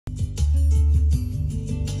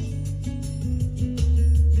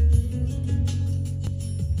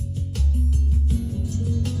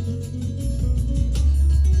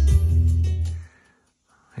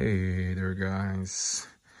guys.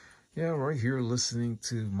 Yeah, right here listening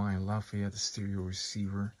to my Lafayette stereo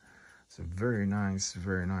receiver. It's a very nice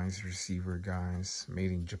receiver, guys. Made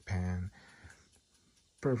in Japan.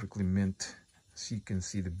 Perfectly mint. So you can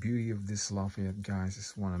see the beauty of this Lafayette, guys.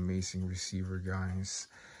 It's one amazing receiver, guys.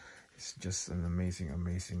 It's just an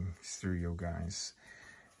amazing stereo, guys.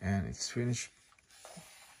 And it's finished.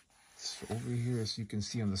 It's over here, as you can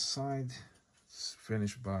see on the side. It's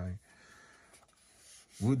finished by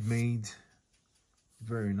wood made.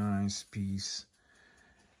 Very nice piece.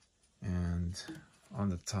 And on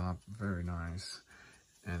the top, very nice.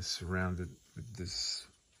 And surrounded with this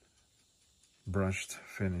brushed,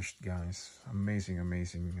 finished, guys. Amazing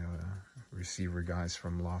receiver, guys,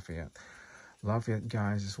 from Lafayette. Lafayette,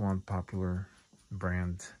 guys, is one popular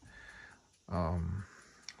brand.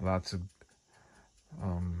 Lots of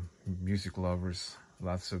music lovers,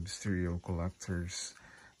 lots of stereo collectors,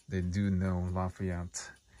 they do know Lafayette,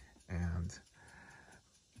 and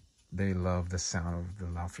they love the sound of the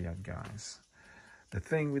Lafayette, guys. The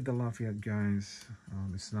thing with the Lafayette, guys,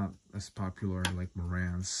 it's not as popular like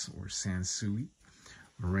Marantz or Sansui.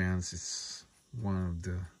 Marantz is one of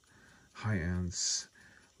the high-end,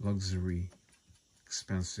 luxury,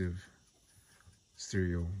 expensive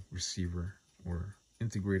stereo receiver or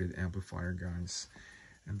integrated amplifier, guys.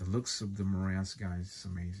 And the looks of the Marantz, guys, is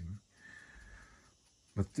amazing.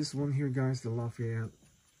 But this one here, guys, the Lafayette,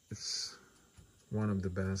 it's one of the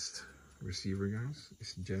best receiver, guys.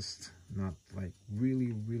 It's just not like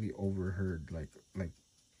really overheard, like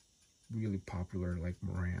really popular like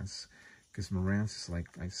Marantz, because Marantz is, like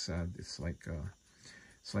I said, it's like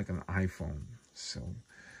an iPhone. So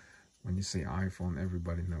when you say iPhone,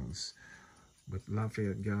 everybody knows. But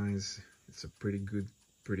Lafayette, guys, it's a pretty good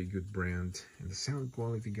brand, and the sound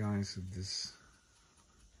quality, guys, of this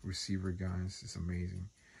receiver, guys, is amazing.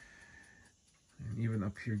 And even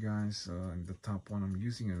up here, guys, in the top one, I'm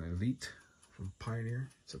using an Elite from Pioneer.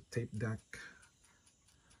 It's a tape deck.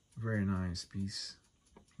 Very nice piece,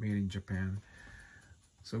 made in Japan.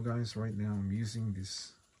 So, guys, right now I'm using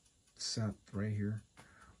this set right here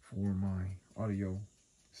for my audio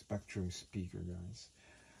spectrum speaker, guys.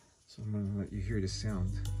 So I'm gonna let you hear the sound.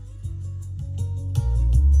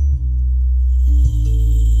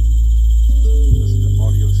 That's the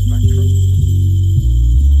audio spectrum.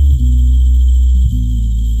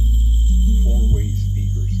 4-way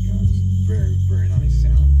speakers, guys. Very nice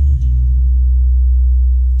sound.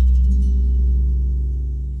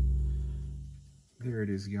 There it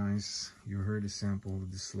is, guys. You heard a sample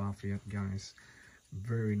of this Lafayette, guys.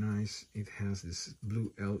 Very nice. It has this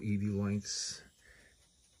blue LED lights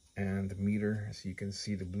and the meter, as you can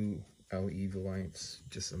see, the blue LED lights,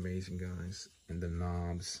 just amazing, guys. And the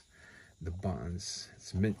knobs, the buttons,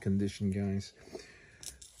 it's mint condition, guys.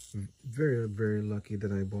 Very lucky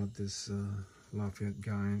that I bought this Lafayette,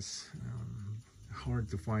 guys. Hard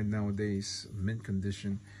to find nowadays, mint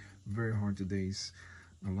condition, very hard today's.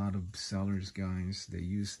 A lot of sellers, guys, they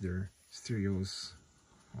use their stereos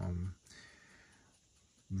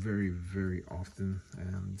very often,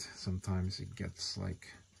 and sometimes it gets like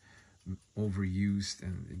overused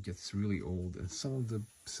and it gets really old. And some of the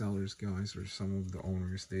sellers, guys, or some of the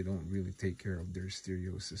owners, they don't really take care of their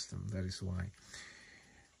stereo system. That is why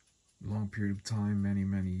long period of time,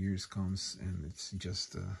 many years comes, and it's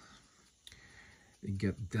just it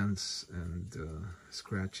get dents and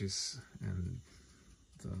scratches, and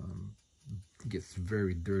gets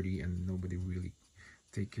very dirty, and nobody really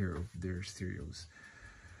take care of their stereos.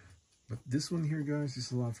 But this one here, guys,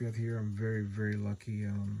 this Lafayette here, I'm very lucky.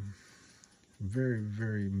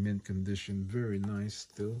 Very mint condition, very nice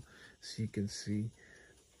still, as you can see.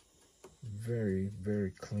 Very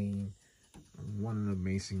clean. One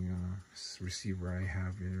amazing receiver I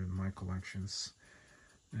have in my collections.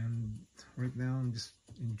 And right now I'm just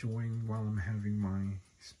enjoying while I'm having my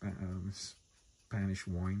Spanish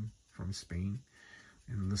wine from Spain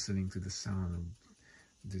and listening to the sound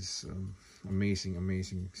of this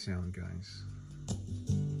amazing sound, guys.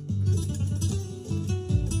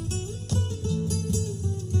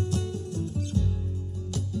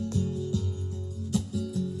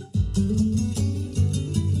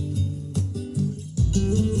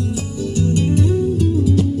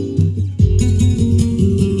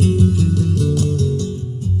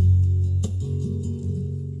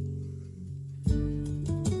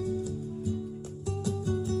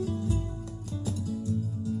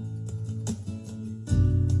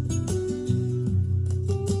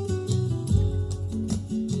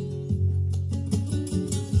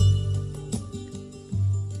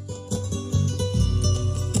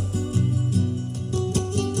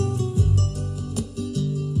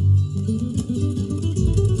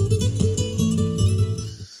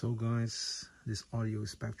 guys, this audio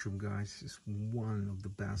spectrum, guys, is one of the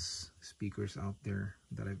best speakers out there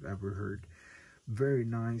that I've ever heard. Very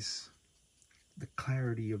nice. The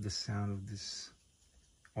clarity of the sound of this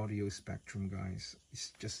audio spectrum, guys,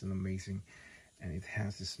 is just an amazing. And it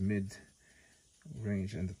has this mid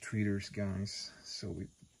range and the tweeters, guys, so it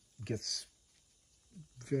gets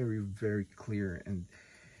very, very clear, and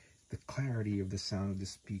the clarity of the sound of the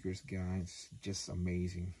speakers, guys, just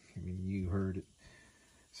amazing. I mean, you heard it.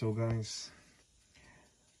 So guys,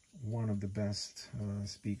 one of the best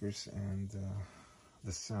speakers, and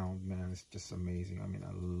the sound, man, is just amazing. I mean,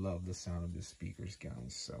 I love the sound of the speakers,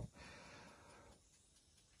 guys. So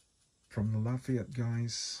from the Lafayette,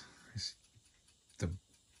 guys, is the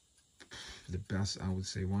best, I would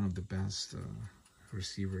say, one of the best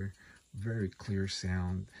receiver. Very clear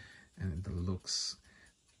sound, and the looks,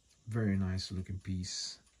 very nice looking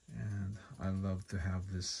piece, and I love to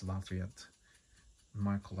have this Lafayette in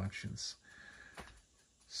my collections.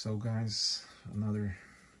 So guys, another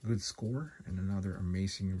good score and another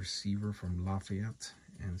amazing receiver from Lafayette,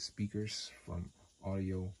 and speakers from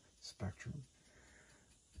Audio Spectrum,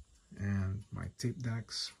 and my tape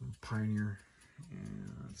decks from Pioneer,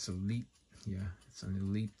 and it's elite. Yeah, it's an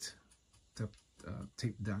elite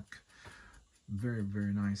tape deck. Very,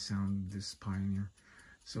 very nice sound, this Pioneer.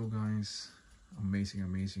 So guys,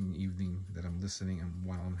 amazing evening that I'm listening, and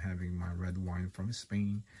while I'm having my red wine from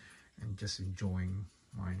Spain and just enjoying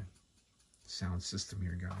my sound system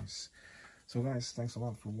here, guys. So guys, thanks a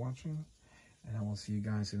lot for watching, and I will see you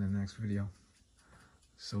guys in the next video.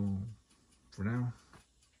 So for now,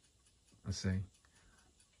 I say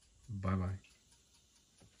bye bye.